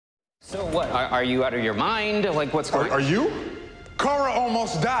So what? Are you out of your mind? Like, what's going on? Are you? Kara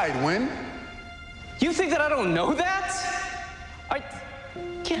almost died, Win. You think that I don't know that?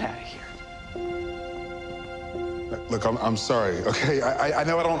 Get out of here. Look, I'm sorry, okay? I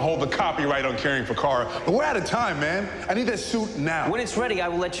know I don't hold the copyright on caring for Kara, but we're out of time, man. I need that suit now. When it's ready, I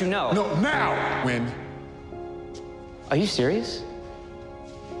will let you know. No, now, Win. Are you serious?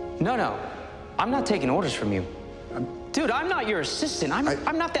 No. I'm not taking orders from you. Dude, I'm not your assistant. I'm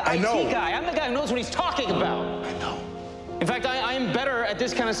not the IT guy. I'm the guy who knows what he's talking about. I know. In fact, I am better at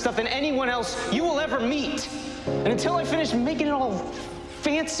this kind of stuff than anyone else you will ever meet. And until I finish making it all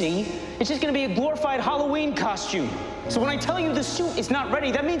fancy, it's just gonna be a glorified Halloween costume. So when I tell you the suit is not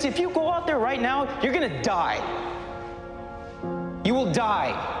ready, that means if you go out there right now, you're gonna die. You will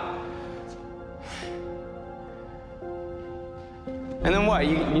die. And then what?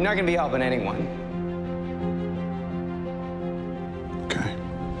 You're not gonna be helping anyone.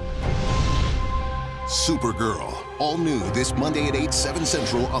 Supergirl, all new this Monday at 8, 7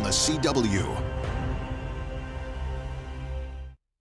 Central on the CW.